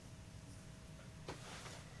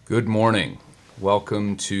Good morning.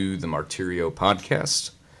 Welcome to the Martyreo Podcast.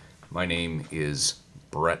 My name is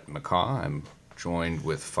Brett McCaw. I'm joined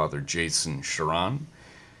with Father Jason Sharon.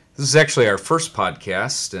 This is actually our first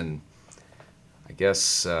podcast, and I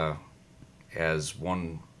guess as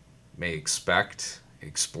one may expect,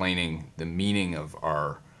 explaining the meaning of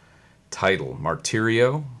our title,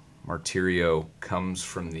 Martyreo. Martyreo comes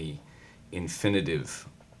from the infinitive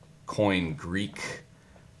Koine Greek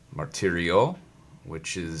Martyreo,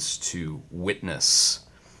 which is to witness.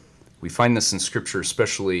 We find this in Scripture,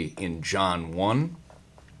 especially in John 1,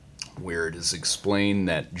 where it is explained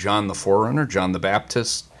that John the Forerunner, John the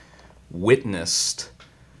Baptist, witnessed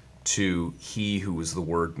to he who was the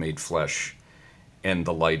Word made flesh and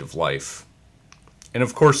the light of life. And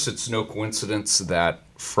of course, it's no coincidence that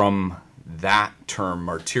from that term,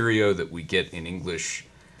 martyrio, that we get in English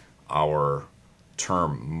our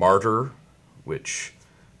term martyr, which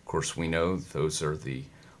of course we know those are the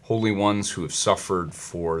holy ones who have suffered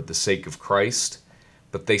for the sake of Christ,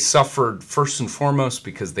 but they suffered first and foremost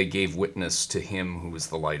because they gave witness to him who is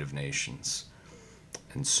the light of nations.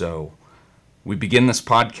 And so we begin this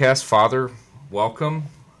podcast. Father, welcome.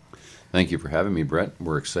 Thank you for having me, Brett.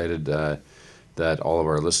 We're excited that all of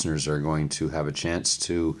our listeners are going to have a chance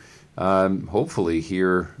to hopefully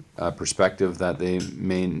hear a perspective that they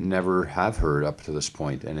may never have heard up to this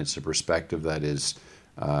point. And it's a perspective that is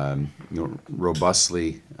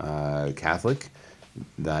robustly Catholic,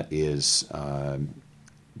 that is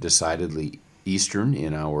decidedly Eastern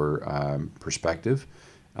in our perspective,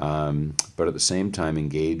 but at the same time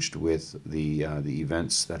engaged with the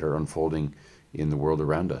events that are unfolding in the world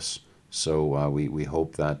around us. So we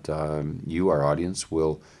hope that you, our audience,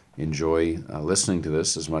 will enjoy listening to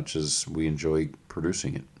this as much as we enjoy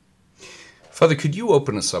producing it. Father, could you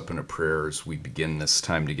open us up in a prayer as we begin this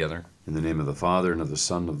time together? In the name of the Father, and of the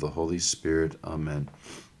Son, and of the Holy Spirit. Amen.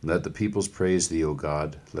 Let the peoples praise thee, O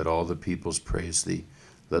God. Let all the peoples praise thee.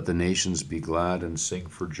 Let the nations be glad and sing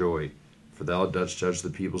for joy. For thou dost judge the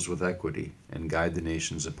peoples with equity, and guide the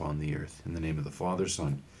nations upon the earth. In the name of the Father,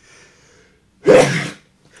 Son,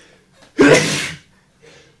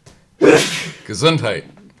 Gesundheit.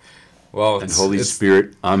 Well, and Holy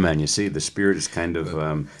Spirit. Amen. You see, the Spirit is kind of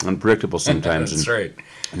unpredictable sometimes. That's right.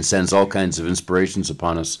 And sends all kinds of inspirations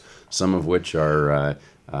upon us, some of which are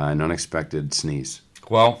an unexpected sneeze.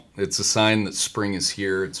 Well, it's a sign that spring is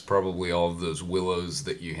here. It's probably all of those willows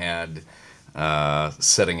that you had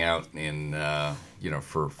setting out in,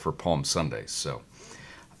 for Palm Sunday. So,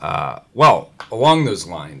 well, along those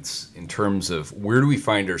lines, in terms of where do we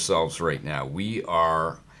find ourselves right now, we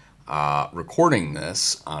are recording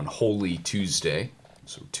this on Holy Tuesday,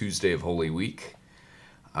 so Tuesday of Holy Week.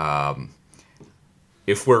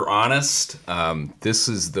 If we're honest, this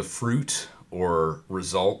is the fruit or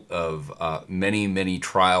result of many, many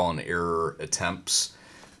trial and error attempts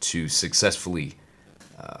to successfully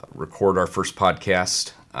record our first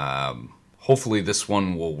podcast. Hopefully this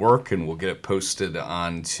one will work and we'll get it posted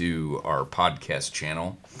onto our podcast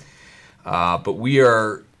channel. But we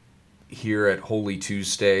are here at Holy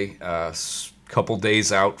Tuesday, a couple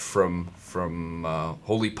days out from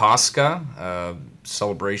Holy Pascha,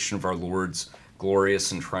 celebration of our Lord's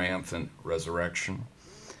glorious and triumphant resurrection.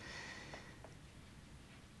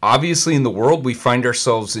 Obviously, in the world, we find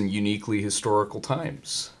ourselves in uniquely historical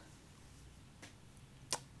times.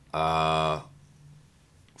 Of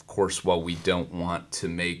course, while we don't want to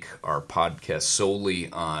make our podcast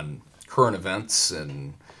solely on current events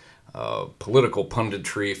and political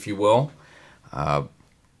punditry, if you will,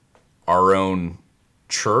 our own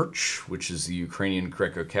church, which is the Ukrainian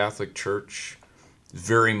Greek Catholic Church,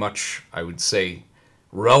 very much, I would say,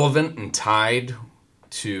 relevant and tied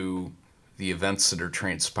to the events that are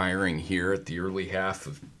transpiring here at the early half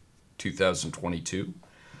of 2022.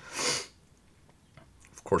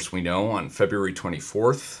 Of course, we know on February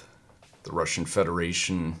 24th, the Russian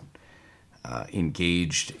Federation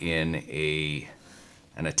engaged in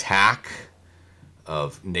an attack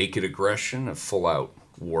of naked aggression, of full-out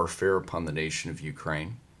warfare upon the nation of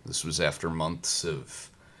Ukraine. This was after months of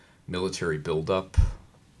military buildup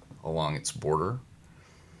along its border.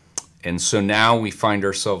 And so now we find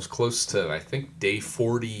ourselves close to, I think, day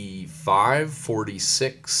 45,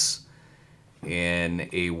 46 in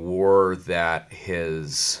a war that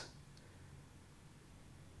has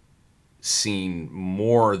seen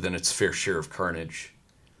more than its fair share of carnage,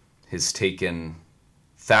 has taken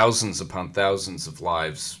thousands upon thousands of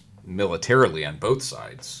lives militarily on both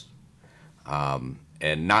sides,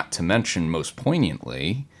 and not to mention, most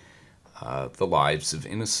poignantly, the lives of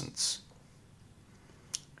innocents.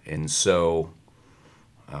 And so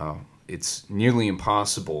it's nearly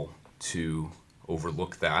impossible to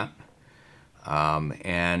overlook that,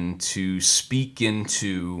 and to speak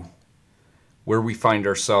into where we find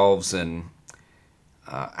ourselves and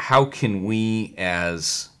how can we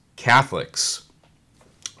as Catholics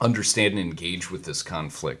understand and engage with this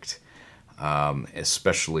conflict,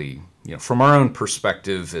 especially from our own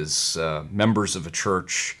perspective as members of a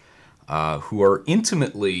church who are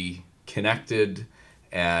intimately connected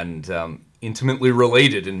and intimately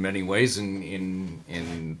related in many ways. In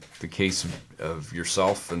the case of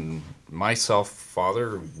yourself and myself,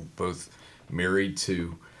 Father, both married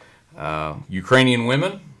to Ukrainian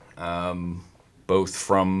women, both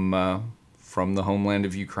from the homeland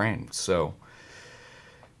of Ukraine. So,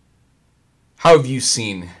 how have you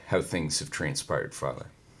seen how things have transpired, Father?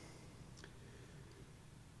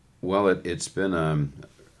 Well, it's been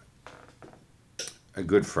a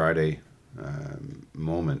Good Friday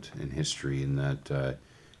moment in history in that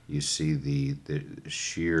you see the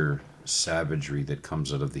sheer savagery that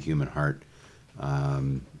comes out of the human heart,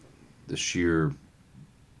 the sheer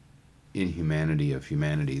inhumanity of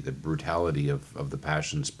humanity, the brutality of the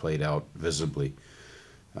passions played out visibly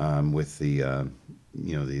with the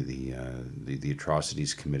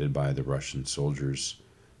atrocities committed by the Russian soldiers,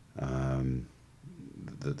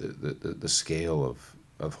 the scale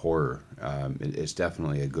of horror. It's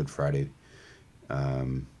definitely a Good Friday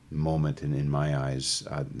moment in my eyes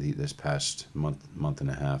this past month and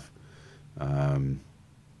a half.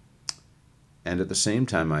 And at the same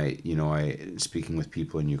time, I speaking with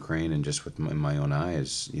people in Ukraine and just with my own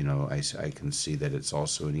eyes, I can see that it's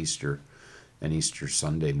also an Easter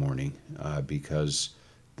Sunday morning, because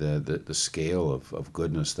the scale of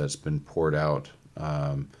goodness that's been poured out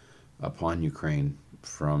upon Ukraine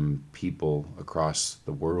from people across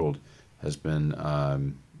the world has been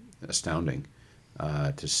astounding.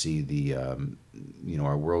 To see the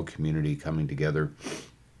our world community coming together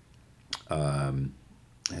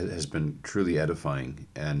has been truly edifying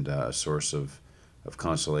and a source of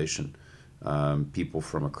consolation. People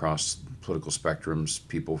from across political spectrums,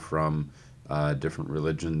 people from different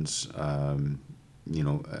religions,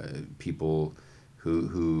 people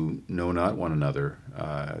who know not one another,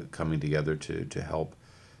 coming together to help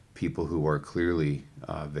people who are clearly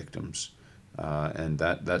victims. And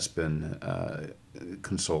that's been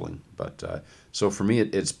consoling. But so for me,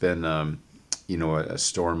 it's been a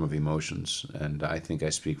storm of emotions, and I think I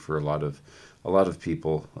speak for a lot of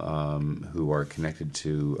people who are connected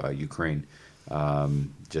to Ukraine.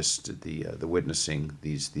 Just the witnessing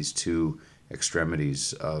these two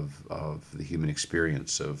extremities of the human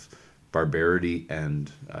experience of barbarity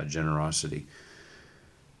and generosity.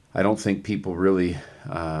 I don't think people really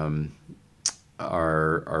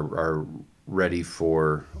are ready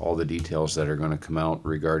for all the details that are going to come out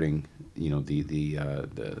regarding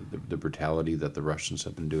the brutality that the Russians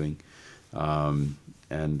have been doing,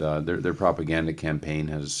 and their propaganda campaign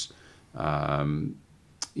has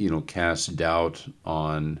cast doubt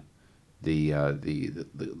on the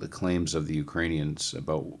claims of the Ukrainians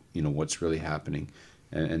about what's really happening,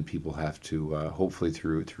 and people have to hopefully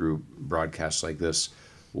through broadcasts like this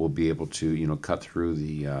we'll be able to cut through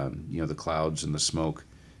the clouds and the smoke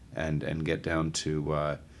and get down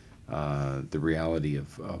to the reality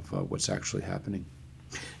of what's actually happening.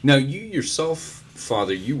 Now, you yourself,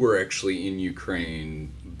 Father, you were actually in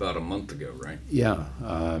Ukraine about a month ago, right? Yeah.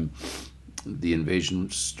 The invasion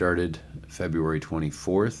started February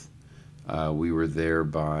 24th. We were there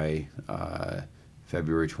by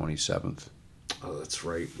February 27th. Oh, that's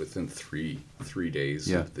right. Within three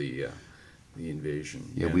days of the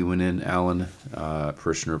invasion. Yeah, we went in. Alan,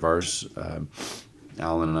 parishioner of ours,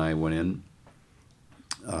 Alan and I went in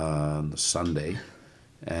on the Sunday,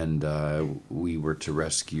 and we were to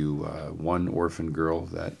rescue one orphan girl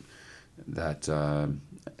that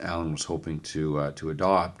Alan was hoping to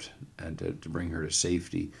adopt and to bring her to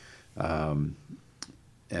safety. And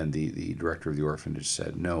the director of the orphanage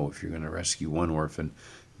said, no, if you're going to rescue one orphan,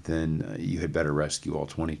 then you had better rescue all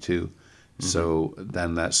 22. Mm-hmm. So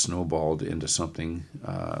then that snowballed into something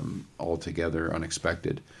altogether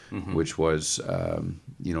unexpected, mm-hmm. which was an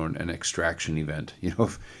extraction event,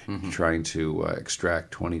 mm-hmm. trying to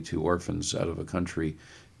extract 22 orphans out of a country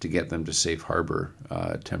to get them to safe harbor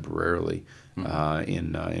temporarily, mm-hmm.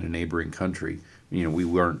 In a neighboring country. We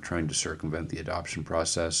weren't trying to circumvent the adoption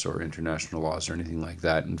process or international laws or anything like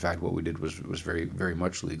that. In fact, what we did was very, very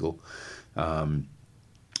much legal.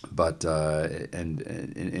 But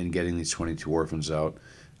in getting these 22 orphans out,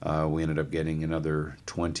 we ended up getting another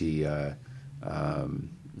 20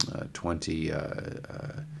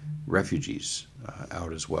 refugees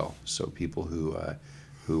out as well. So people who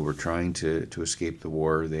were trying to escape the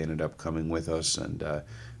war, they ended up coming with us, and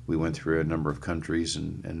we went through a number of countries,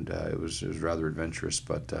 and it was rather adventurous.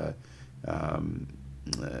 But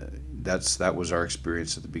that was our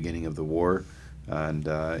experience at the beginning of the war, and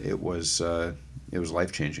it was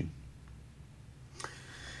life changing.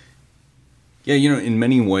 Yeah, in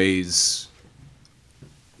many ways,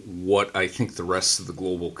 what I think the rest of the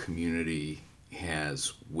global community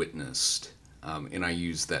has witnessed, and I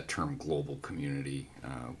use that term global community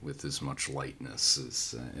with as much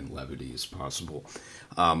lightness and levity as possible.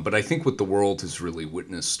 But I think what the world has really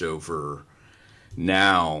witnessed over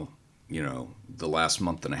now, the last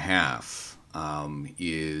month and a half,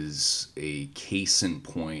 is a case in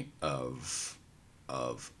point of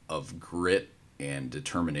grit and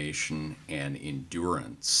determination and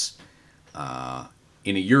endurance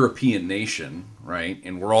in a European nation, right?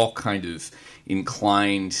 And we're all kind of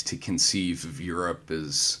inclined to conceive of Europe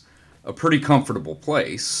as a pretty comfortable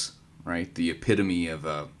place, right? The epitome of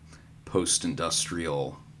a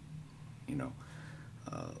post-industrial,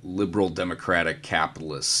 liberal democratic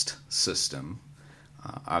capitalist system.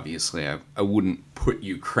 Obviously, I wouldn't put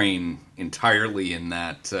Ukraine entirely in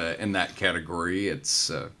that category.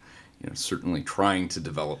 It's certainly trying to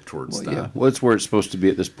develop towards that. Yeah. Well, it's where it's supposed to be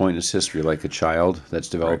at this point in its history, like a child that's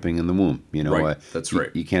developing in the womb. Right. That's right.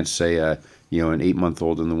 You can't say, an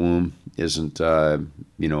 8-month-old in the womb isn't,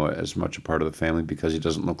 as much a part of the family because he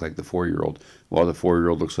doesn't look like the 4-year-old. Well, the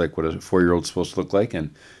 4-year-old looks like what a 4-year-old's supposed to look like,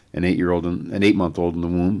 and an 8-month-old in the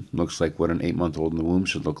womb looks like what an 8-month-old in the womb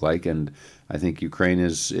should look like. And I think Ukraine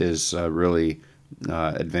is really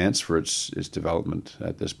advanced for its development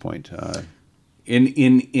at this point.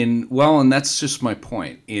 And that's just my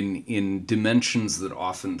point. In dimensions that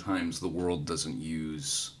oftentimes the world doesn't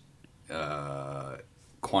use,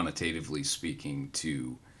 quantitatively speaking,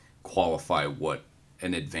 to qualify what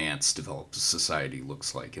an advanced developed society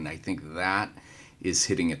looks like. And I think that is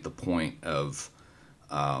hitting at the point of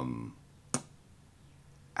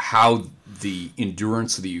how the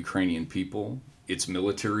endurance of the Ukrainian people, its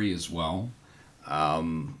military as well,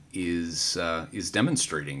 is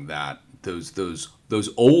demonstrating that those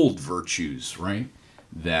old virtues, right,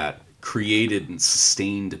 that created and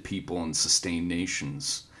sustained a people and sustained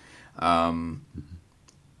nations.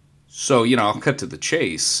 So, I'll cut to the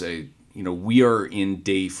chase. We are in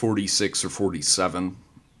day 46 or 47.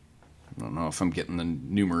 I don't know if I'm getting the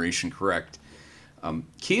numeration correct.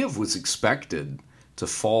 Kiev was expected to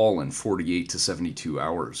fall in 48 to 72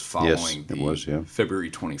 hours following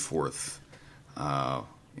February 24th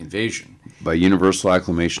invasion. By universal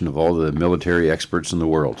acclamation of all the military experts in the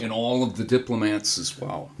world. And all of the diplomats as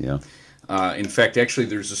well. Yeah. In fact, actually,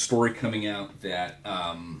 there's a story coming out that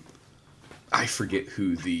I forget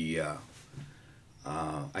who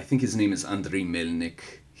I think his name is Andriy Melnik.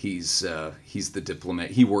 He's the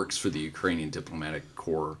diplomat. He works for the Ukrainian diplomatic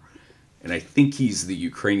corps. And I think he's the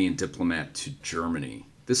Ukrainian diplomat to Germany.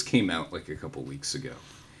 This came out like a couple weeks ago.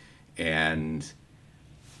 And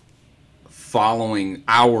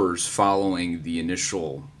hours following the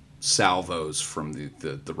initial salvos from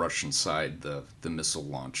the Russian side, the missile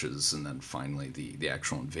launches, and then finally the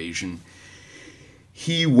actual invasion,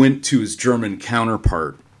 he went to his German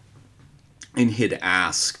counterpart and had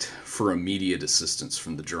asked for immediate assistance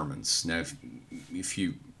from the Germans. Now, if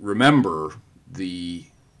you remember, the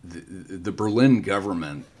Berlin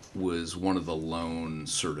government was one of the lone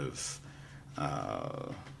sort of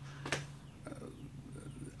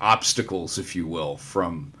obstacles, if you will,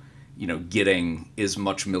 from getting as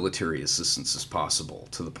much military assistance as possible,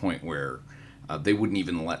 to the point where they wouldn't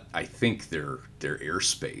even let, I think, their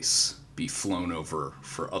airspace be flown over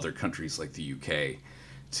for other countries like the UK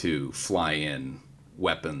to fly in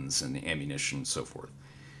weapons and ammunition and so forth.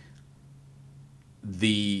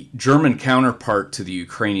 The German counterpart to the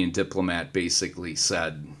Ukrainian diplomat basically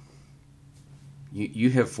said, you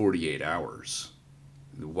have 48 hours.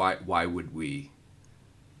 Why would we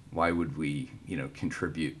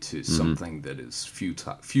contribute to something that is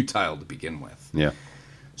futile to begin with? Yeah.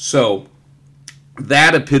 So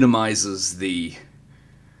that epitomizes the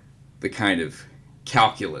kind of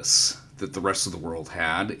calculus that the rest of the world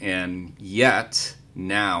had, and yet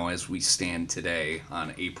now, as we stand today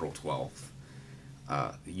on April 12th,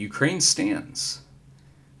 Ukraine stands.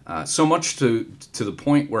 So much to the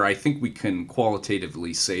point where I think we can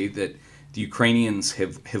qualitatively say that the Ukrainians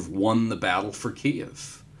have won the battle for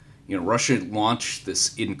Kiev. Russia launched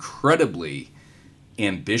this incredibly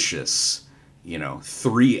ambitious,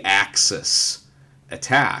 3-axis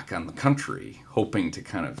attack on the country, hoping to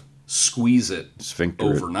kind of squeeze it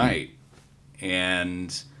overnight.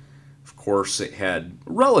 And, of course, it had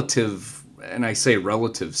relative, and I say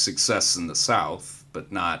relative, success in the south,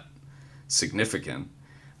 but not significant.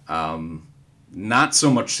 not so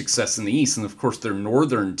much success in the east. And of course, their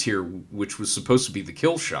northern tier, which was supposed to be the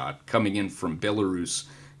kill shot, coming in from Belarus,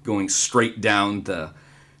 going straight down the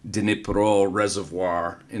Dnipro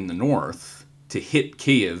reservoir in the north to hit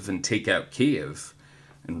Kiev and take out Kiev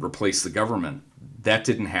and replace the government. That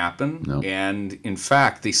didn't happen. No. And in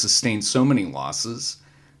fact, they sustained so many losses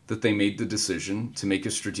that they made the decision to make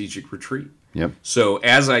a strategic retreat. Yep. So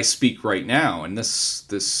as I speak right now, and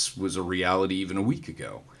this was a reality even a week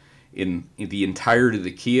ago, in the entirety of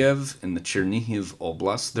the Kiev and the Chernihiv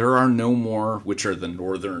Oblast, there are no more, which are the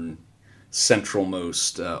northern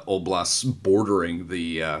centralmost oblasts bordering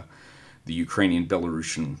the Ukrainian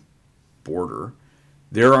Belarusian border.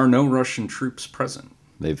 There are no Russian troops present.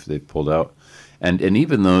 They've pulled out, and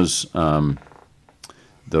even those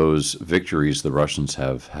victories the Russians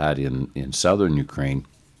have had in southern Ukraine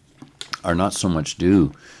are not so much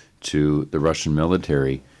due to the Russian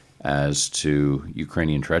military as to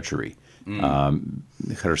Ukrainian treachery.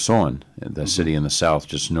 Kherson, the city in the south,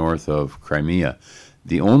 just north of Crimea,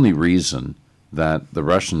 the only reason that the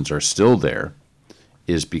Russians are still there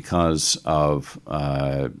is because of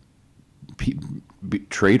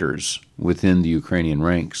traitors within the Ukrainian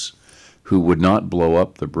ranks who would not blow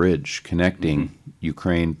up the bridge connecting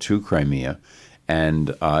Ukraine to Crimea.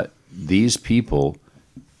 And these people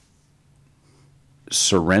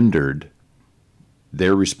surrendered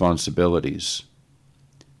their responsibilities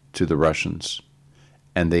to the Russians,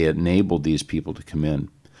 and they enabled these people to come in.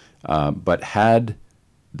 But had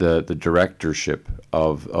the directorship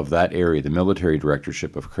of that area, the military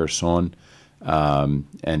directorship of Kherson and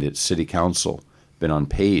its city council, been on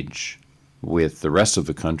page with the rest of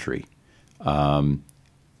the country,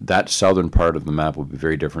 that southern part of the map would be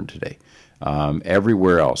very different today.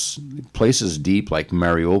 Everywhere else, places deep like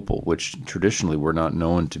Mariupol, which traditionally were not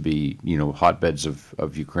known to be, hotbeds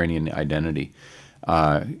of Ukrainian identity,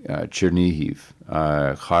 Chernihiv,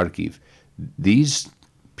 Kharkiv, these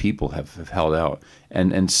people have held out,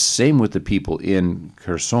 and same with the people in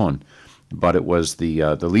Kherson, but it was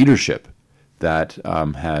the leadership that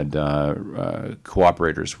had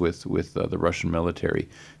cooperators with the Russian military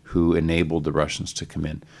who enabled the Russians to come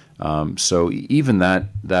in. So even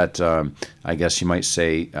that I guess you might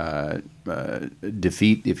say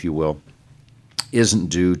defeat, if you will, isn't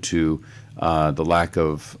due to the lack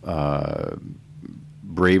of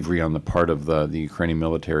bravery on the part of the Ukrainian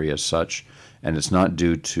military as such, and it's not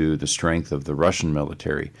due to the strength of the Russian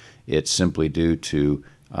military. It's simply due to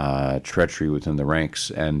treachery within the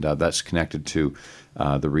ranks, and that's connected to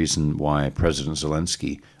the reason why President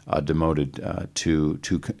Zelensky demoted two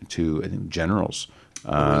I think generals.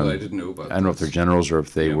 I didn't know about. I don't know if they're generals or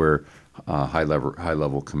if they were high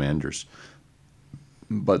level commanders,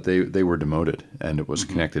 but they were demoted, and it was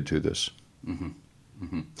connected to this.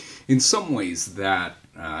 In some ways, that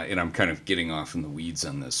and I'm kind of getting off in the weeds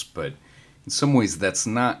on this, but in some ways, that's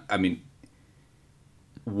not. I mean,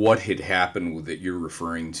 what had happened that you're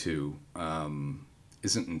referring to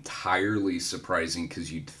isn't entirely surprising,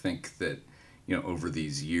 because you'd think that, over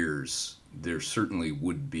these years, there certainly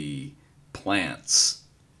would be plants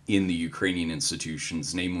in the Ukrainian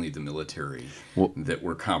institutions, namely the military, that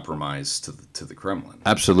were compromised to the Kremlin.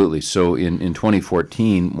 Absolutely. So in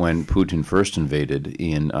 2014, when Putin first invaded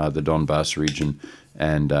in the Donbass region,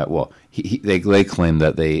 and they claim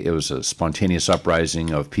that it was a spontaneous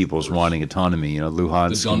uprising of people's wanting autonomy.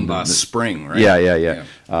 Luhansk, the Donbass Spring, right? Yeah.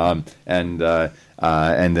 And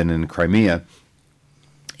then in Crimea,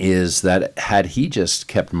 is that had he just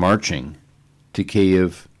kept marching to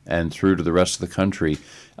Kyiv and through to the rest of the country,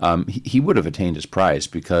 he would have attained his prize,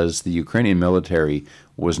 because the Ukrainian military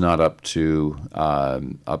was not up to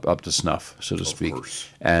snuff, so to speak.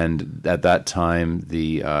 And at that time,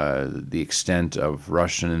 the extent of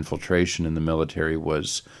Russian infiltration in the military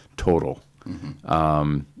was total,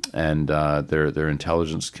 and their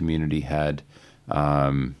intelligence community had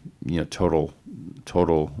total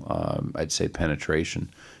I'd say penetration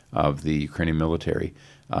of the Ukrainian military,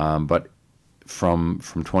 but from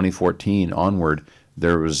 2014 onward,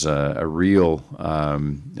 there was a real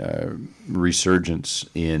resurgence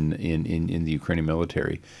in the Ukrainian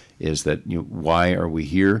military. Is that why are we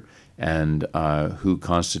here, and who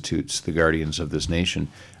constitutes the guardians of this nation?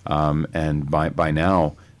 And by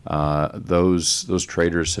now, those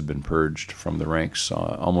traitors have been purged from the ranks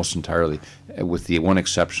almost entirely, with the one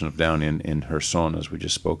exception of down in Kherson, as we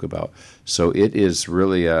just spoke about. So it is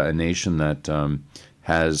really a nation that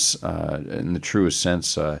has, in the truest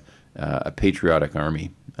sense, a patriotic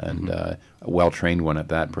army, and a well-trained one at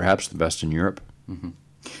that, perhaps the best in Europe.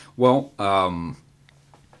 Well,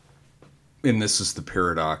 and this is the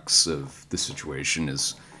paradox of the situation,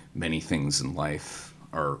 is many things in life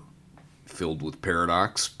are filled with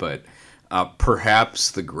paradox, but perhaps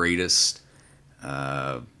the greatest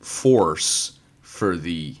force for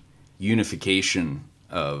the unification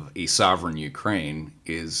of a sovereign Ukraine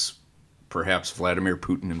is perhaps Vladimir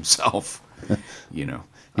Putin himself.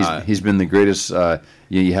 He's been the greatest.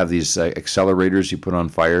 You have these accelerators you put on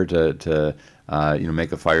fire to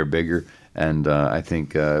make a fire bigger, and I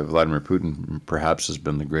think Vladimir Putin perhaps has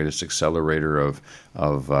been the greatest accelerator of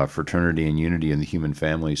fraternity and unity in the human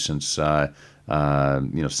family since Adolf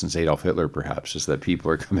Hitler. Perhaps is that people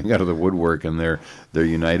are coming out of the woodwork and they're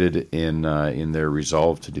united in their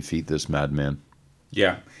resolve to defeat this madman.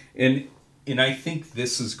 Yeah, and I think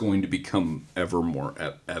this is going to become ever more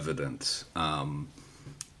evident. At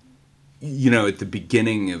the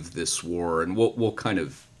beginning of this war, and we'll kind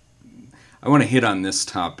of, I want to hit on this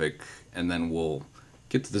topic, and then we'll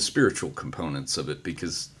get to the spiritual components of it,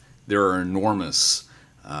 because there are enormous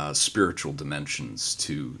spiritual dimensions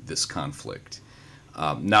to this conflict.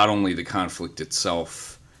 Not only the conflict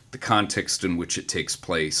itself, the context in which it takes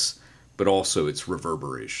place, but also its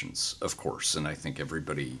reverberations, of course. And I think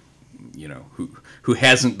everybody, who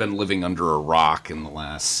hasn't been living under a rock in the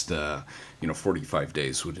last 45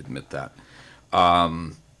 days would admit that.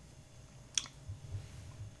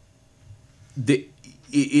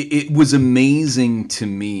 It was amazing to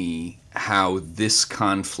me how this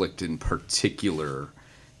conflict in particular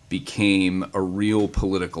became a real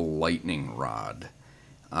political lightning rod,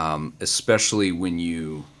 especially when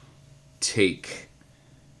you take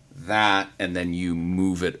that and then you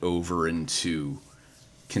move it over into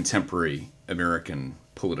contemporary American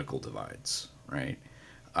political divides, right?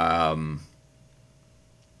 I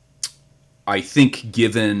think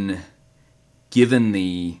given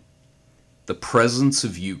the presence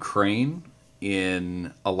of Ukraine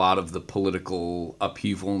in a lot of the political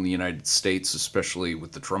upheaval in the United States, especially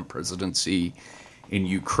with the Trump presidency, in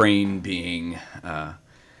Ukraine being, I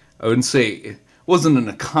wouldn't say it wasn't an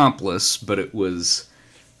accomplice, but it was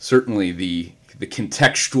certainly the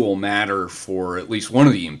contextual matter for at least one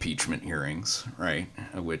of the impeachment hearings, right?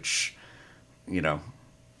 Which,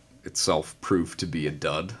 itself proved to be a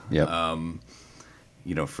dud, yep.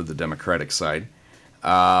 For the Democratic side.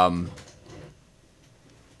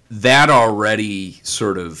 That already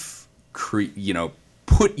sort of,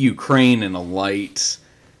 put Ukraine in a light,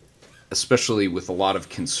 especially with a lot of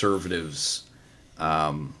conservatives.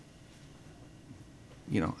 Not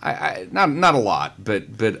a lot, but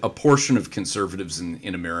a portion of conservatives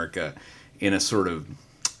in America in a sort of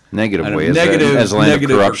negative way, as land of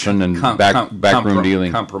corruption and backroom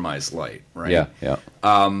dealing, compromise light, right? Yeah.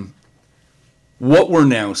 What we're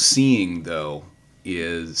now seeing, though,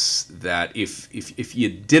 is that if you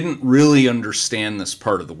didn't really understand this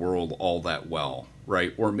part of the world all that well,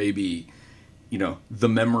 right, or maybe the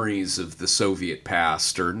memories of the Soviet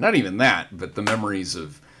past, or not even that, but the memories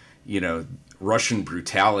of Russian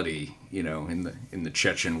brutality, in the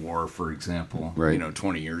Chechen War, for example, right.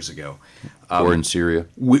 20 years ago. Or in Syria.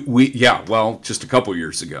 Just a couple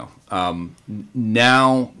years ago.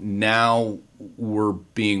 Now we're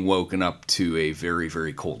being woken up to a very,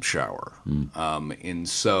 very cold shower. And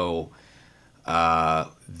so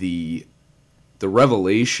the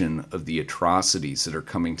revelation of the atrocities that are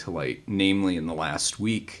coming to light, namely in the last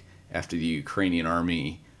week after the Ukrainian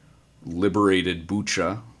army liberated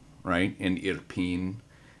Bucha, right, and Irpin,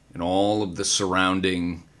 and all of the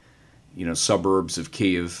surrounding, suburbs of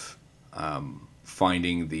Kyiv,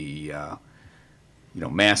 finding the,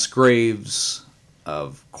 mass graves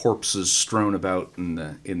of corpses strewn about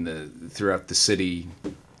throughout the city,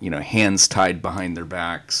 hands tied behind their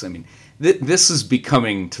backs. I mean, this is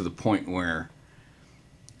becoming to the point where,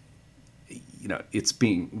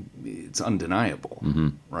 it's undeniable, mm-hmm.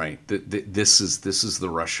 right? This is the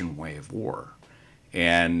Russian way of war.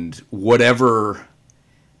 And whatever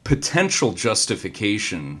potential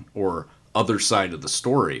justification or other side of the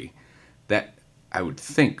story, that I would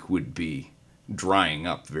think would be drying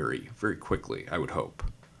up very, very quickly, I would hope.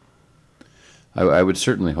 I would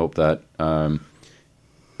certainly hope that.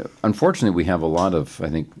 Unfortunately, we have a lot of, I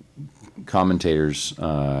think, commentators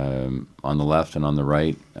on the left and on the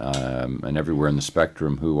right and everywhere in the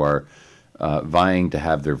spectrum who are vying to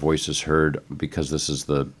have their voices heard, because this is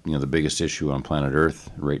the biggest issue on planet Earth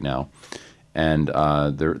right now, and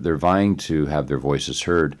they're vying to have their voices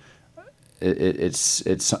heard.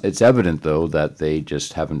 It's evident, though, that they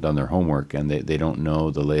just haven't done their homework, and they don't know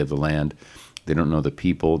the lay of the land. They don't know the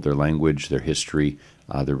people, their language, their history,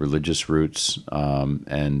 their religious roots,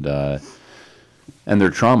 and their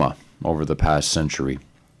trauma over the past century.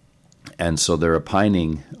 And so they're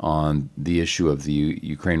opining on the issue of the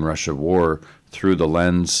Ukraine-Russia war through the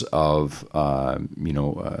lens of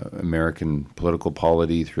American political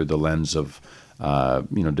polity, through the lens of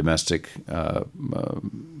domestic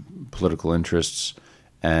political interests,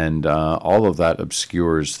 and all of that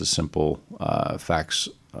obscures the simple facts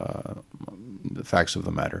of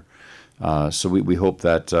the matter. So we hope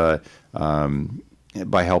that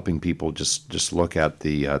by helping people just look at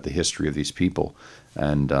the history of these people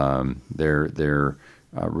and their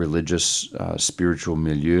religious spiritual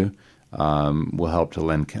milieu will help to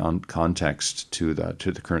lend context to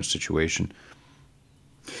the current situation.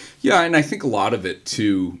 Yeah, and I think a lot of it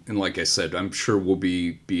too, and like I said, I'm sure we'll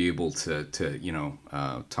be able to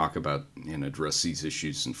talk about and address these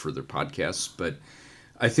issues in further podcasts. But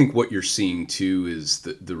I think what you're seeing too is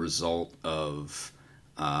the result of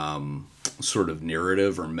sort of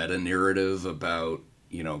narrative or meta narrative about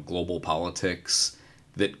global politics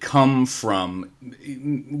that come from,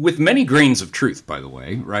 with many grains of truth, by the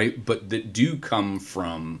way, right? But that do come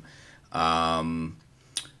from,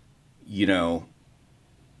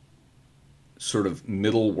 sort of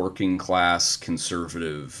middle working class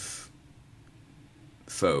conservative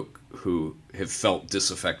folk who have felt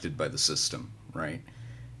disaffected by the system, right?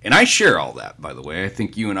 And I share all that, by the way. I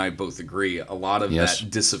think you and I both agree a lot of Yes.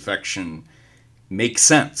 that disaffection makes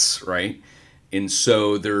sense, right? And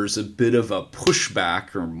so there's a bit of a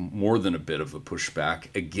pushback, or more than a bit of a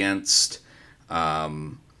pushback, against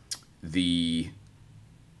the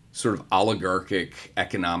sort of oligarchic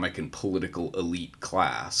economic and political elite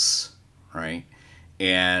class, right?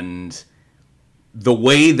 And the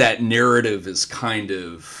way that narrative is kind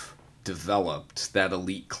of developed, that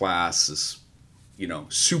elite class is,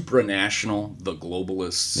 supranational, the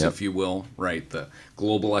globalists, Yep. if you will, right? The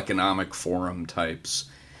global economic forum types.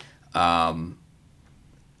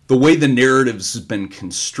 The way the narratives has been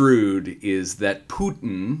construed is that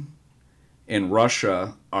Putin and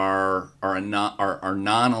Russia are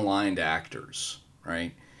non-aligned actors,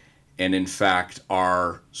 right? And in fact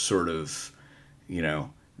are sort of,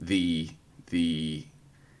 the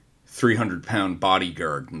 300-pound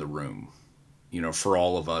bodyguard in the room, for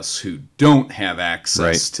all of us who don't have access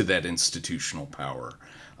Right. to that institutional power.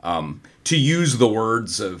 To use the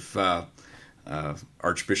words of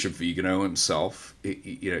Archbishop Vigano himself,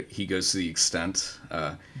 he goes to the extent.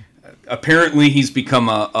 Apparently, he's become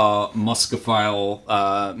a Muscophile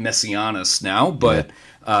messianist now, but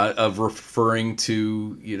of referring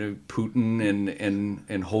to Putin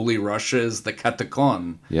and Holy Russia as the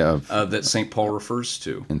katakon that St. Paul refers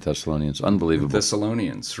to in Thessalonians. Unbelievable.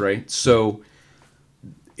 Thessalonians, right? So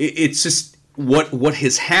it's just what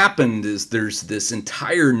has happened is there's this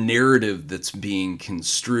entire narrative that's being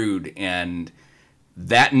construed, and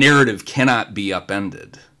that narrative cannot be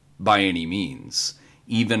upended by any means,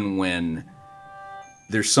 even when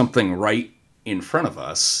there's something right in front of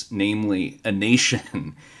us, namely a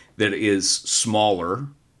nation that is smaller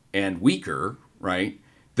and weaker, right?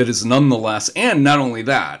 That is nonetheless, and not only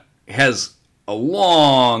that, has a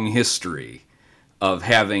long history of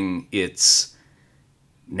having its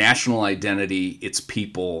national identity, its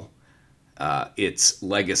people, its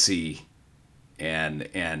legacy, and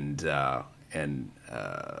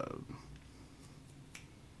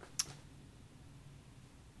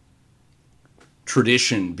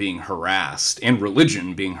tradition being harassed, and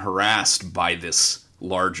religion being harassed by this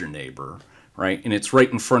larger neighbor, right? And it's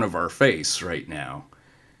right in front of our face right now.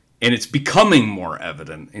 And it's becoming more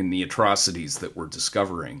evident in the atrocities that we're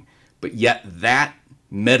discovering. But yet that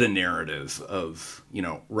meta-narrative of,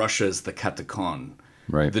 Russia is the katakon,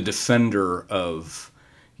 Right. the defender of,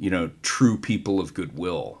 true people of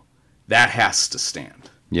goodwill, that has to stand.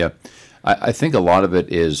 Yeah, I think a lot of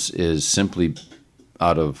it is simply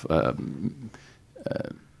out of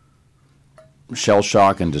shell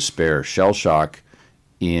shock and despair. Shell shock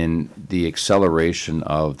in the acceleration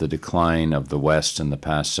of the decline of the West in the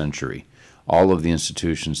past century. All of the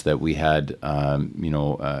institutions that we had,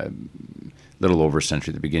 little over a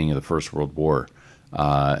century, at the beginning of the First World War,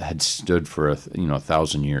 had stood for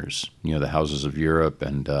 1,000 years. The houses of Europe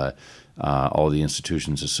and all the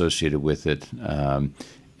institutions associated with it,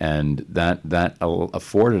 and that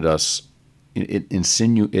afforded us. It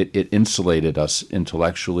insulated us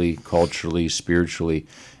intellectually, culturally, spiritually,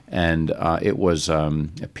 and it was a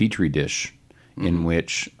petri dish in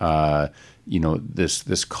which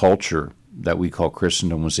this culture that we call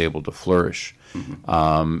Christendom was able to flourish.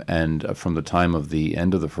 And from the time of the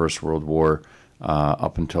end of the First World War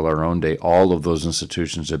up until our own day, all of those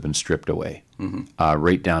institutions have been stripped away,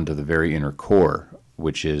 right down to the very inner core,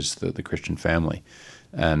 which is the Christian family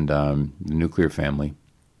and the nuclear family.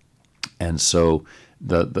 And so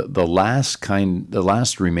the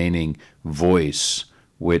last remaining voice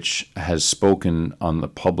which has spoken on the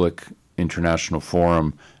public international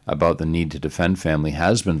forum about the need to defend family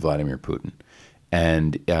has been Vladimir Putin.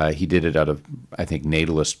 And he did it out of, I think,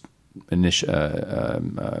 natalist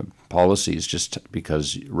policies, just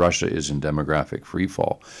because Russia is in demographic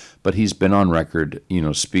freefall. But he's been on record,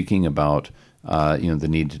 speaking about, the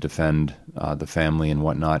need to defend the family and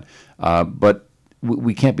whatnot. But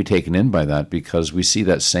we can't be taken in by that, because we see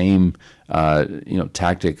that same,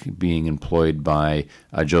 tactic being employed by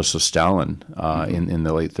Joseph Stalin in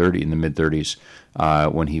the mid 30s,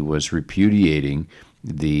 when he was repudiating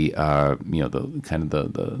the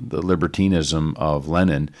libertinism of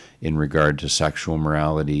Lenin in regard to sexual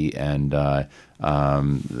morality and the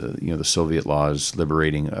Soviet laws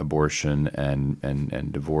liberating abortion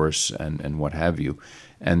and divorce and what have you,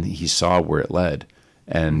 and he saw where it led.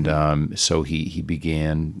 And so he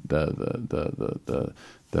began the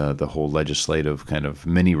whole legislative kind of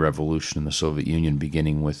mini revolution in the Soviet Union,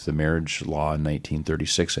 beginning with the marriage law in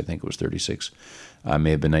 1936. I think it was 36, may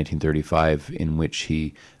have been 1935, in which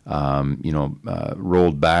he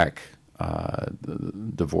rolled back the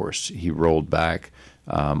divorce. He rolled back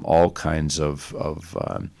all kinds of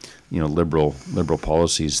liberal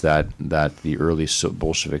policies that the early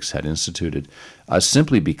Bolsheviks had instituted,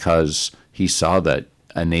 simply because he saw that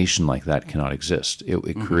a nation like that cannot exist.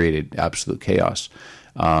 It created absolute chaos.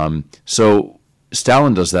 So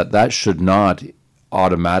Stalin does that. That should not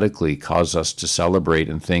automatically cause us to celebrate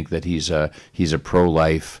and think that he's a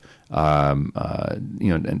pro-life,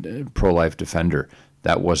 pro-life defender.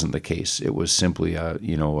 That wasn't the case. It was simply a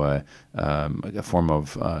form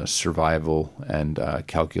of survival and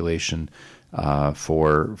calculation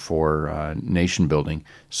for nation building,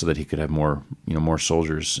 so that he could have more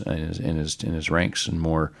soldiers in his ranks and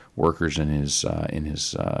more workers in his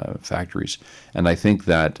factories. And I think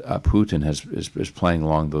that Putin is playing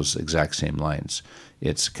along those exact same lines.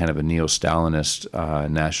 It's kind of a neo-Stalinist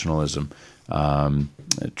nationalism,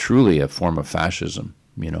 truly a form of fascism.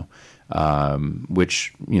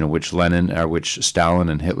 Which Stalin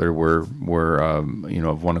and Hitler were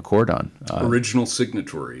of one accord on. Original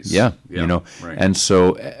signatories. Yeah. Right. And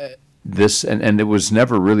so this and it was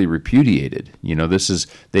never really repudiated. This is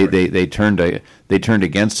they turned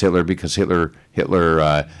against Hitler because Hitler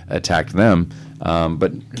attacked them,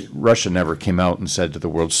 but Russia never came out and said to the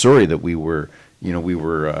world, sorry that we were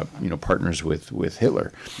partners with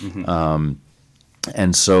Hitler. Mm-hmm.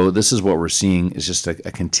 And so this is what we're seeing, is just a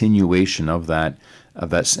continuation of that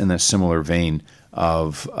in that similar vein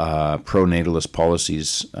of pro-natalist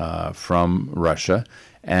policies from Russia.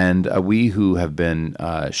 And we who have been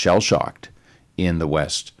shell-shocked in the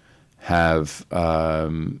West have,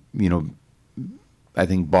 I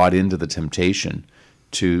think, bought into the temptation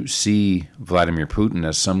to see Vladimir Putin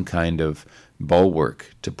as some kind of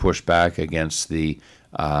bulwark to push back against the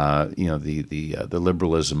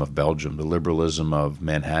liberalism of Belgium, the liberalism of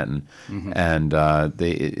Manhattan, mm-hmm. and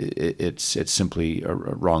it's simply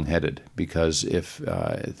wrong-headed, because if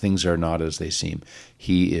things are not as they seem,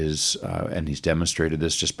 he is, and he's demonstrated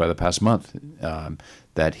this just by the past month,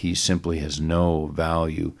 that he simply has no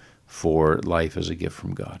value for life as a gift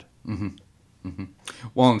from God. Mm-hmm. Mm-hmm.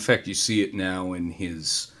 Well, in fact, you see it now in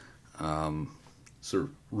his sort of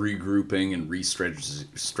regrouping and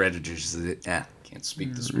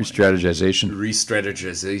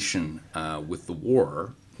re-strategization with the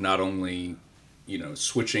war, not only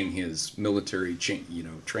switching his military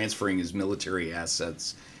transferring his military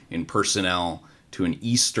assets and personnel to an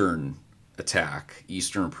eastern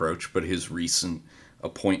approach, but his recent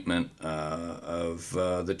appointment of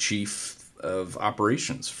the chief of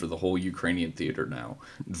operations for the whole Ukrainian theater now,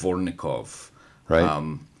 Dvornikov,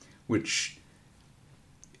 right,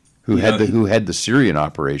 who had the Syrian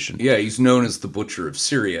operation. Yeah, he's known as the Butcher of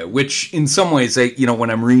Syria, which in some ways, when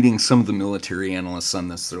I'm reading some of the military analysts on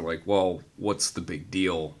this, they're like, well, what's the big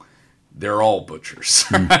deal? They're all butchers,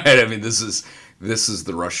 right? I mean, this is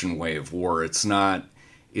the Russian way of war. It's not,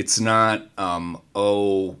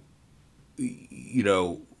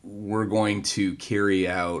 we're going to carry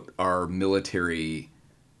out our military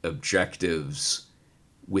objectives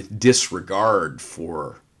with disregard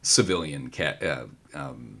for civilian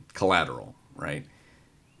collateral, right?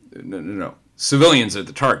 No. Civilians are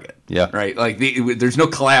the target, yeah, right? Like there's no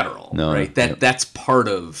collateral, no, right? That's part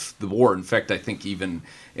of the war. In fact, I think even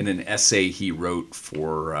in an essay he wrote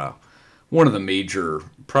for one of the major,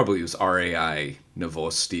 probably it was RAI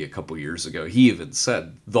Novosti a couple years ago, he even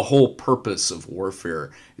said the whole purpose of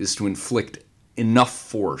warfare is to inflict enough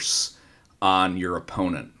force on your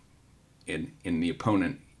opponent, and the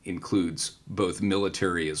opponent includes both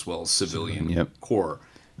military as well as civilian yep. corps,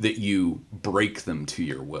 that you break them to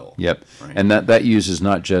your will. Yep. Right? And that uses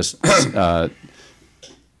not just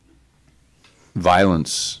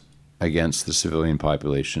violence against the civilian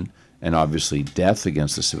population, and obviously death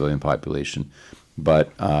against the civilian population,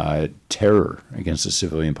 but terror against the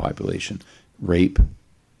civilian population, rape,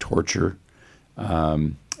 torture,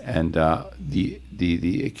 and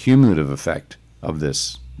the cumulative effect of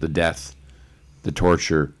this, the death, the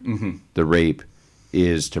torture, the rape,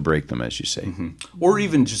 is to break them, as you say. Or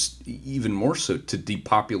even more so, to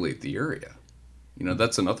depopulate the area.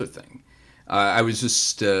 That's another thing. I was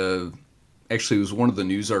just, actually, it was one of the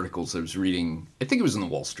news articles I was reading. I think it was in the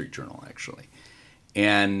Wall Street Journal, actually.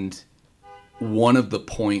 And one of the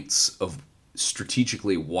points of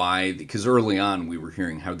strategically why, because early on we were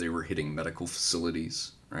hearing how they were hitting medical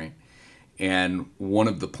facilities, right? And one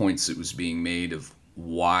of the points that was being made of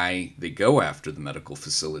why they go after the medical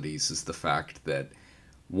facilities is the fact that,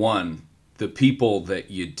 one, the people that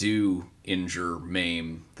you do injure,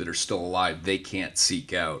 maim, that are still alive, they can't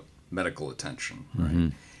seek out medical attention,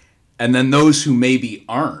 right? And then those who maybe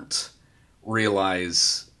aren't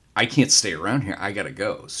realize, I can't stay around here, I gotta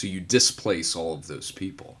go. So you displace all of those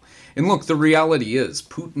people. And look, the reality is,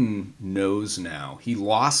 Putin knows now, he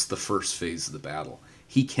lost the first phase of the battle.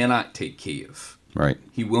 He cannot take Kyiv. Right.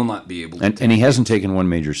 He will not be able to And he hasn't taken one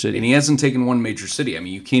major city. And he hasn't taken one major city. I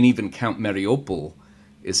mean, you can't even count Mariupol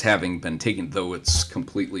as having been taken, though it's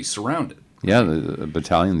completely surrounded. Yeah, the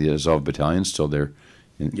battalion, the Azov battalion, still there.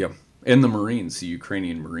 Yeah. And the Marines, the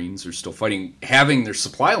Ukrainian Marines, are still fighting, having their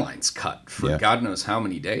supply lines cut for God knows how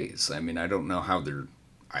many days. I mean, I don't know how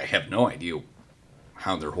I have no idea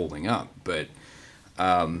how they're holding up. But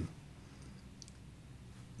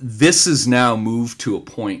this has now moved to a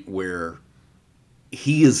point where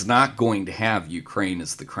he is not going to have Ukraine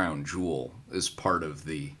as the crown jewel, as part of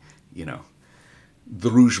the,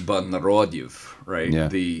 Druzhba Narodov, right? Yeah.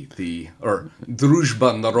 Or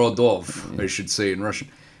Druzhba Narodov, I should say in Russian.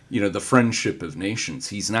 The friendship of nations.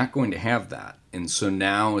 He's not going to have that. And so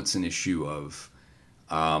now it's an issue of,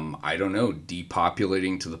 I don't know,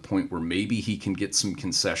 depopulating to the point where maybe he can get some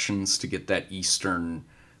concessions to get that eastern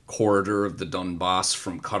corridor of the Donbass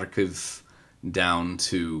from Kharkiv down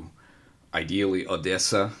to ideally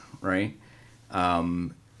Odessa, right?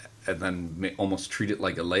 And then almost treat it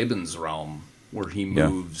like a Lebensraum, where he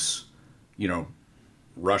moves,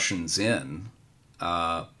 Russians in.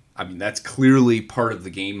 I mean, that's clearly part of the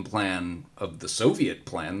game plan of the Soviet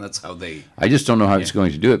plan. That's how they... I just don't know how he's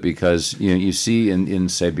going to do it, because you see in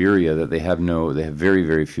Siberia that they have very,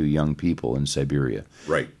 very few young people in Siberia.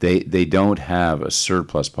 Right. They don't have a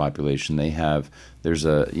surplus population. There's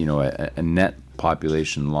a net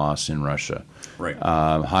population loss in Russia. Right.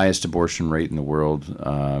 Highest abortion rate in the world.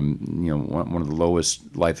 One of the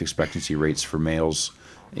lowest life expectancy rates for males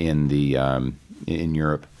in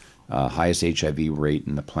Europe. Highest HIV rate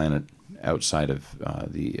in the planet outside of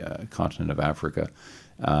the continent of Africa.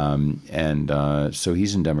 So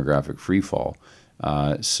he's in demographic freefall.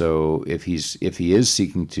 So if he is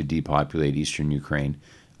seeking to depopulate eastern Ukraine,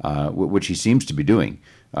 which he seems to be doing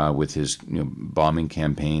with his bombing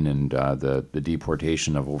campaign and the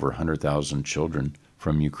deportation of over 100,000 children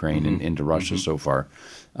from Ukraine and into Russia so far,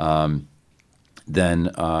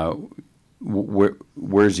 then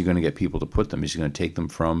where is he going to get people to put them? Is he going to take them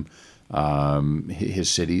from his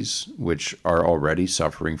cities, which are already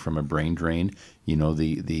suffering from a brain drain?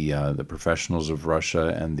 The professionals of Russia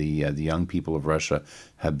and the young people of Russia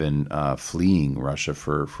have been fleeing Russia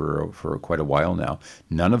for quite a while now.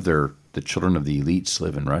 None of the children of the elites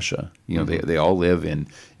live in Russia. They all live in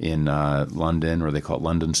London, or they call it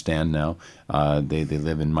London Stand now. They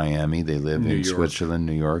live in Miami. They live in Switzerland,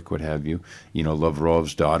 New York, what have you.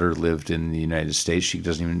 Lavrov's daughter lived in the United States. She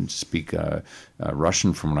doesn't even speak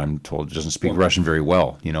Russian, from what I'm told. She doesn't speak Russian very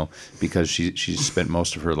well, because she's spent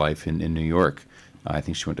most of her life in New York. I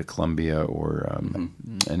think she went to Columbia,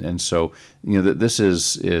 and so this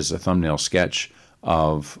is a thumbnail sketch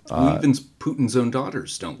of even Putin's own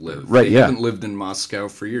daughters don't live. Right, they haven't lived in Moscow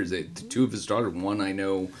for years. Two of his daughters, one I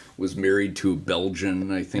know was married to a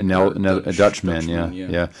Belgian, I think, a Dutchman.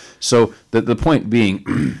 Yeah. So the point being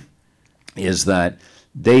is that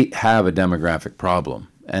they have a demographic problem,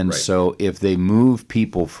 and so if they move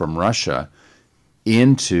people from Russia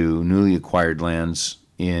into newly acquired lands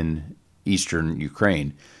in eastern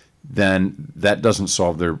Ukraine, then that doesn't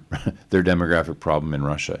solve their demographic problem in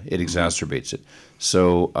Russia. It exacerbates it.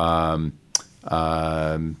 So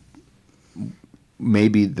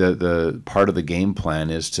maybe the part of the game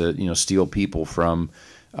plan is to steal people from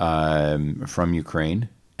Ukraine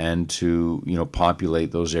and to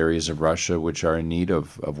populate those areas of Russia which are in need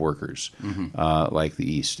of workers, like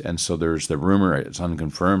the East. And so there's the rumor, it's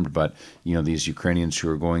unconfirmed, but these Ukrainians who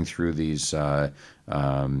are going through these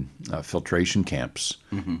filtration camps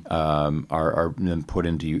are then put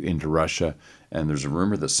into Russia, and there's a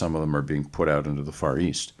rumor that some of them are being put out into the Far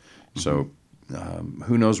East. So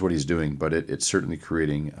who knows what he's doing, but it's certainly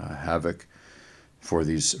creating havoc for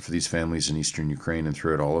these families in eastern Ukraine and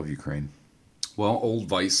throughout all of Ukraine. Well, old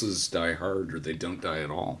vices die hard, or they don't die at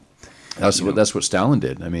all. That's what Stalin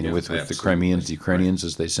did. I mean, with the Crimeans, the Ukrainians, right.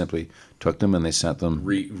 Is they simply took them and they sent them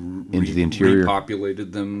into the interior,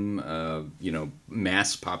 repopulated them.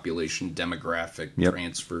 Mass population, demographic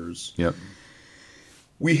transfers. Yep.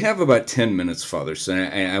 We have about 10 minutes, Father, so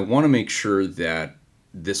I want to make sure that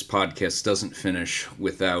this podcast doesn't finish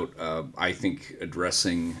without, I think,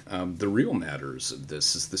 addressing the real matters of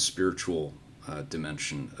this, is the spiritual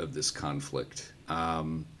dimension of this conflict.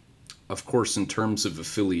 Of course, in terms of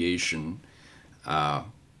affiliation,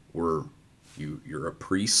 you're a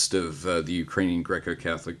priest of the Ukrainian Greek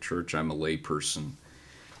Catholic Church. I'm a layperson.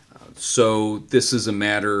 So this is a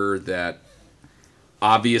matter that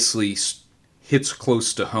obviously hits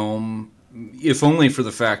close to home, if only for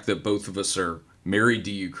the fact that both of us are married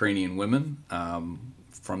to Ukrainian women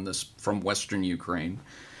from Western Ukraine.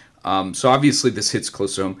 So obviously this hits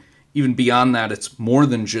close to home. Even beyond that, it's more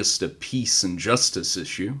than just a peace and justice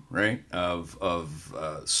issue, right? Of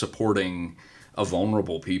supporting a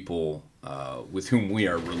vulnerable people with whom we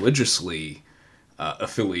are religiously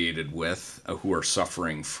affiliated with, who are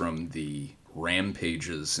suffering from the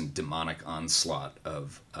rampages and demonic onslaught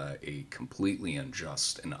of a completely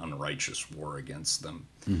unjust and unrighteous war against them.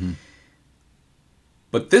 Mm-hmm.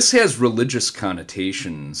 But this has religious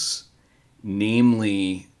connotations,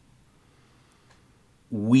 namely,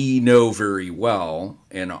 we know very well,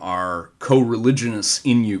 and our co-religionists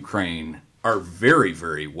in Ukraine are very,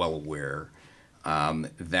 very well aware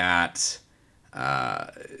that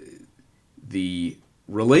the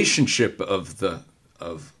relationship of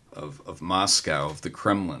Moscow, of the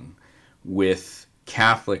Kremlin, with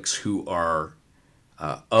Catholics who are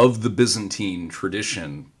of the Byzantine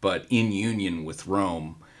tradition, but in union with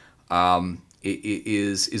Rome,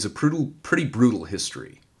 is a pretty brutal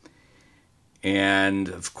history. And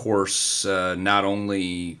of course, not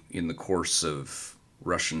only in the course of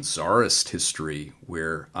Russian Tsarist history,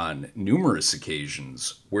 where on numerous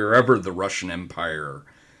occasions, wherever the Russian Empire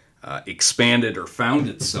expanded or found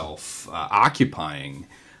itself occupying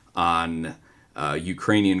on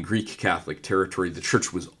Ukrainian Greek Catholic territory, the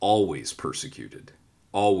church was always persecuted,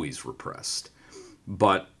 always repressed.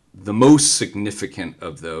 But the most significant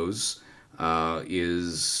of those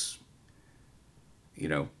is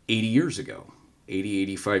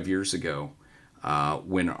 85 years ago,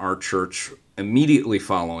 when our church, immediately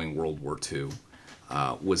following World War II,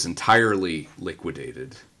 was entirely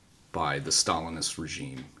liquidated by the Stalinist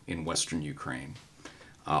regime in Western Ukraine.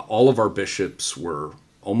 All of our bishops were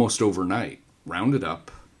almost overnight rounded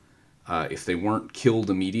up. If they weren't killed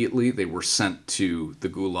immediately, they were sent to the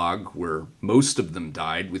Gulag, where most of them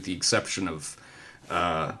died, with the exception of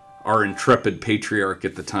our intrepid patriarch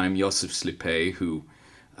at the time, Yosef Slipe, who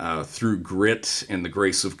through grit and the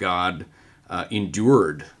grace of God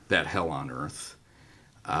endured that hell on earth.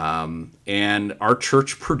 And our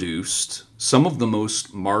church produced some of the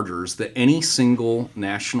most martyrs that any single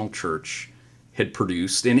national church had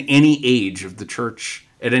produced in any age of the church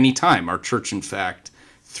at any time. Our church, in fact,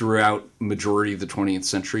 throughout majority of the 20th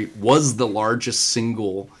century, was the largest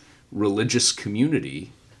single religious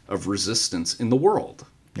community of resistance in the world.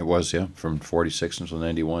 It was, yeah, from 46 until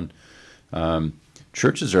 91.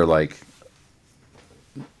 Churches are like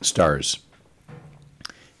stars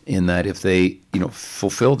in that if they,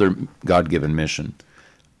 fulfill their God-given mission,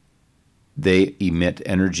 they emit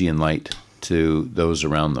energy and light to those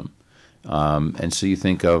around them. And so you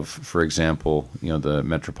think of, for example, the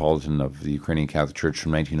Metropolitan of the Ukrainian Catholic Church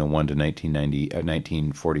from 1901 to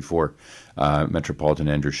 1944, Metropolitan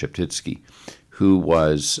Andrew Sheptytsky, who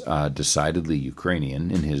was decidedly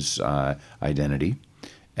Ukrainian in his identity.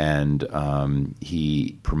 And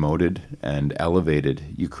he promoted and elevated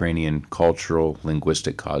Ukrainian cultural,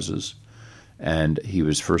 linguistic causes. And he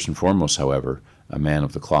was first and foremost, however, a man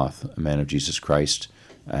of the cloth, a man of Jesus Christ,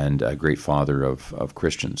 and a great father of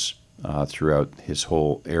Christians throughout his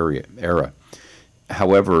whole era.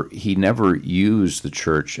 However, he never used the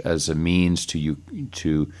church as a means to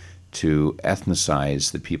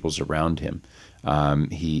ethnicize the peoples around him.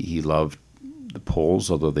 He loved the Poles,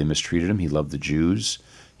 although they mistreated him. He loved the Jews.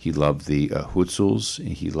 He loved the Hutsuls.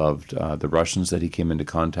 He loved the Russians that he came into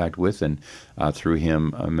contact with, and through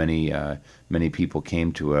him, many people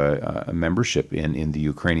came to a membership in the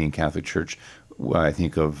Ukrainian Catholic Church. I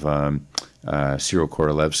think of Cyril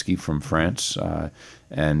Korolevsky from France,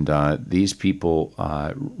 and these people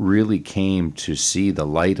really came to see the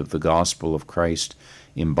light of the gospel of Christ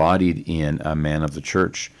embodied in a man of the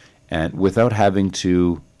church, and without having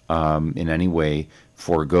to in any way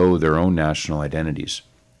forego their own national identities.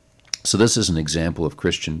 So this is an example of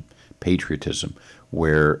Christian patriotism,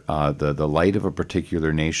 where the light of a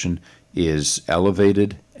particular nation is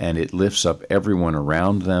elevated and it lifts up everyone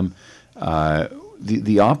around them.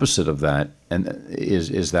 The opposite of that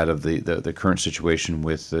is that of the current situation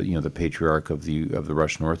with the patriarch of the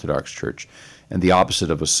Russian Orthodox Church, and the opposite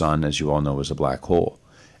of a sun, as you all know, is a black hole,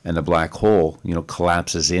 and the black hole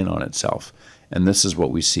collapses in on itself. And this is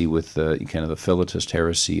what we see with the kind of the Philatist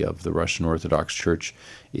heresy of the Russian Orthodox Church,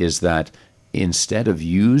 is that instead of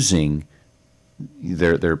using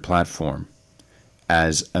their platform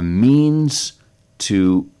as a means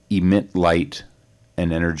to emit light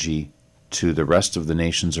and energy to the rest of the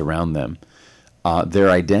nations around them, their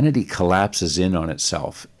identity collapses in on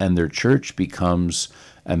itself, and their church becomes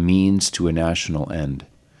a means to a national end.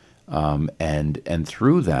 And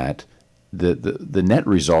through that, the net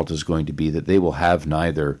result is going to be that they will have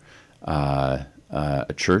neither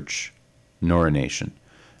a church nor a nation.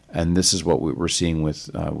 And this is what we're seeing with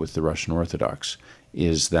the Russian Orthodox,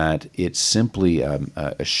 is that it's simply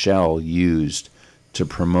a shell used to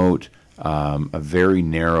promote a very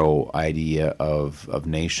narrow idea of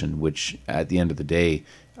nation, which at the end of the day,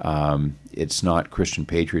 it's not Christian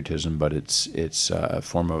patriotism, but it's a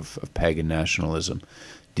form of pagan nationalism,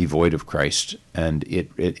 devoid of Christ, and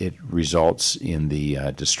it results in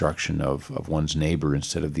the destruction of one's neighbor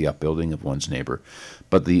instead of the upbuilding of one's neighbor.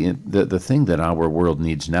 But the thing that our world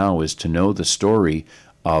needs now is to know the story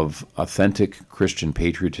of authentic Christian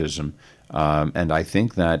patriotism, and I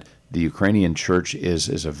think that the Ukrainian church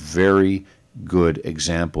is a very good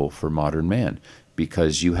example for modern man,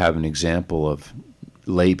 because you have an example of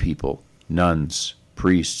lay people, nuns,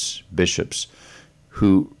 priests, bishops,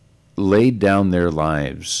 who laid down their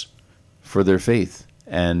lives for their faith,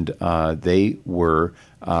 and they were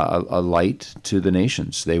a light to the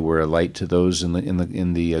nations. They were a light to those in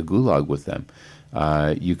the gulag with them.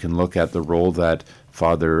 You can look at the role that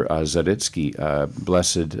Father Zaritsky,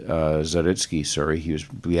 Blessed Zaritsky, he was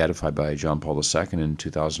beatified by John Paul II in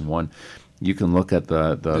 2001. You can look at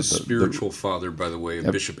the spiritual father, by the way,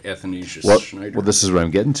 of Bishop Athanasius Schneider. Well, this is what I'm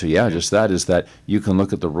getting to. Yeah, just that is that you can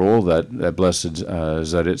look at the role that Blessed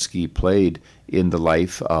Zaritsky played in the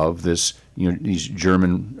life of this this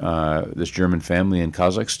German family in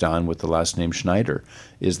Kazakhstan with the last name Schneider.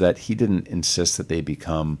 Is that he didn't insist that they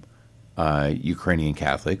become Ukrainian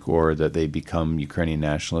Catholic or that they become Ukrainian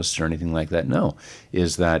nationalists or anything like that. No,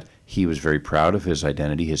 is that he was very proud of his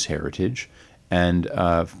identity, his heritage. And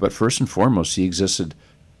but first and foremost, he existed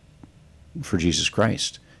for Jesus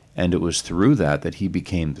Christ, and it was through that he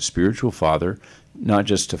became the spiritual father, not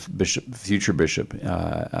just to future Bishop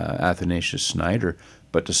Athanasius Schneider,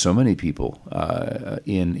 but to so many people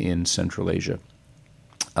in Central Asia.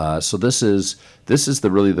 So this is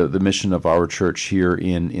really the mission of our church here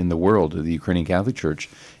in the world, the Ukrainian Catholic Church,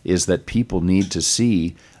 is that people need to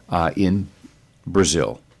see in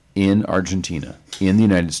Brazil, in Argentina, in the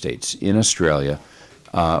United States, in Australia,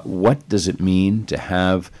 what does it mean to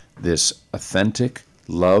have this authentic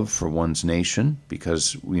love for one's nation?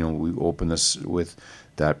 Because we open this with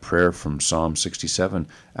that prayer from Psalm 67.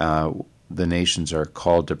 The nations are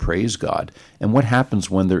called to praise God, and what happens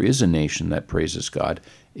when there is a nation that praises God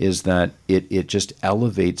is that it just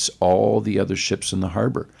elevates all the other ships in the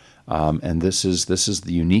harbor. And this is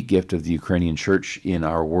the unique gift of the Ukrainian Church in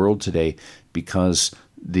our world today, because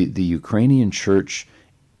the Ukrainian Church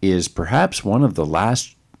is perhaps one of the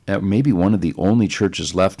last, maybe one of the only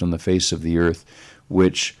churches left on the face of the earth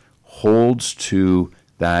which holds to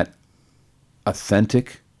that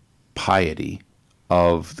authentic piety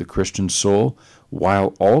of the Christian soul,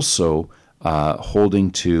 while also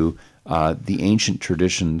holding to the ancient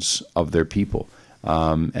traditions of their people.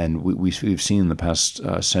 And we've seen in the past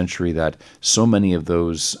century that so many of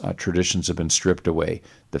those traditions have been stripped away.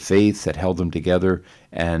 The faith that held them together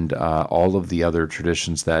and all of the other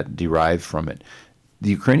traditions that derive from it.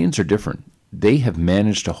 The Ukrainians are different. They have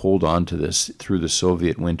managed to hold on to this through the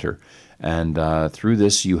Soviet winter. And through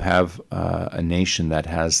this you have a nation that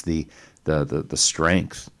has the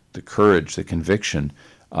strength, the courage, the conviction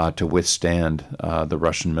to withstand the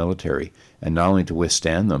Russian military. And not only to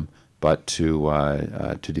withstand them, but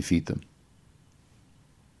to defeat them.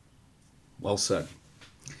 Well said.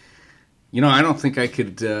 I don't think I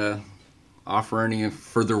could offer any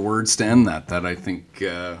further words to end that. That I think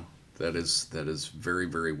that is very,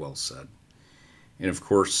 very well said. And of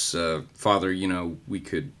course, Father, we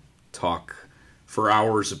could talk for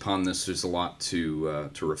hours upon this. There's a lot to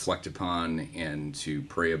reflect upon and to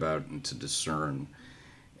pray about and to discern.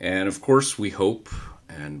 And of course, we hope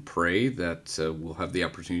and pray that we'll have the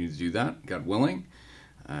opportunity to do that, God willing,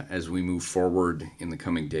 as we move forward in the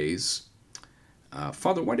coming days.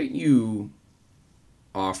 Father, why don't you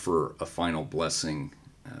offer a final blessing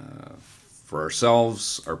for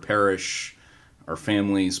ourselves, our parish, our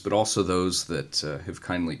families, but also those that have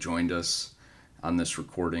kindly joined us on this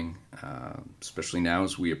recording, especially now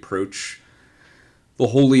as we approach the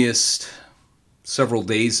holiest several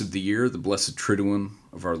days of the year, the Blessed Triduum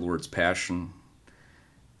of our Lord's Passion.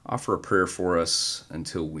 Offer a prayer for us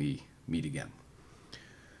until we meet again.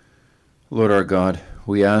 Lord our God,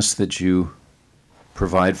 we ask that you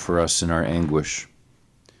provide for us in our anguish,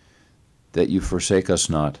 that you forsake us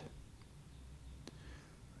not.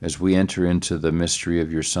 As we enter into the mystery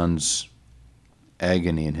of your Son's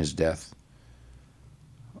agony and his death,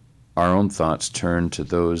 our own thoughts turn to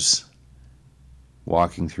those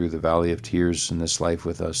walking through the valley of tears in this life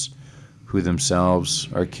with us, who themselves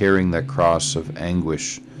are carrying that cross of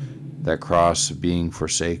anguish, that cross of being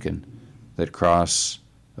forsaken, that cross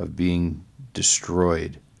of being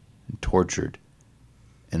destroyed and tortured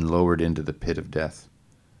and lowered into the pit of death.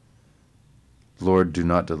 Lord, do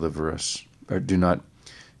not deliver us, or do not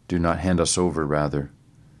hand us over, rather,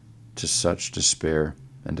 to such despair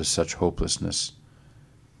and to such hopelessness.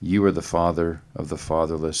 You are the Father of the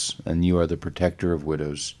fatherless, and you are the protector of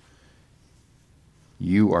widows.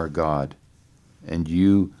 You are God, and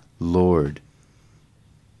you Lord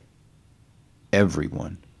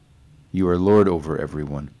everyone. You are Lord over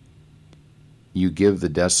everyone. You give the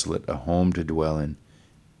desolate a home to dwell in,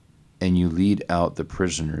 and you lead out the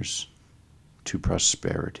prisoners to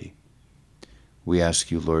prosperity. We ask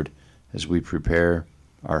you, Lord, as we prepare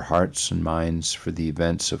our hearts and minds for the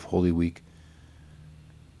events of Holy Week,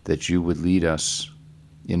 that you would lead us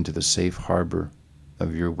into the safe harbor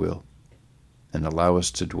of your will and allow us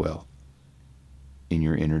to dwell in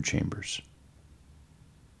your inner chambers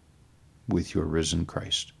with your risen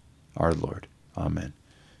Christ, our Lord. Amen.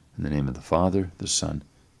 In the name of the Father, the Son,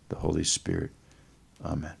 the Holy Spirit.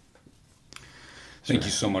 Amen. Thank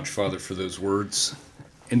you so much, Father, for those words.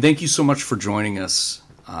 And thank you so much for joining us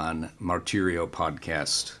on Martyreo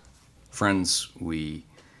Podcast. Friends, we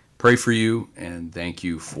pray for you and thank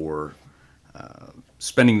you for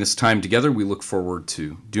spending this time together. We look forward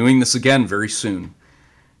to doing this again very soon.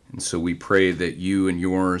 And so we pray that you and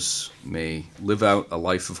yours may live out a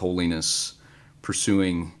life of holiness,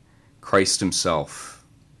 pursuing Christ himself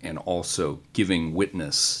and also giving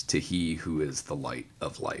witness to he who is the light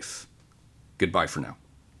of life. Goodbye for now.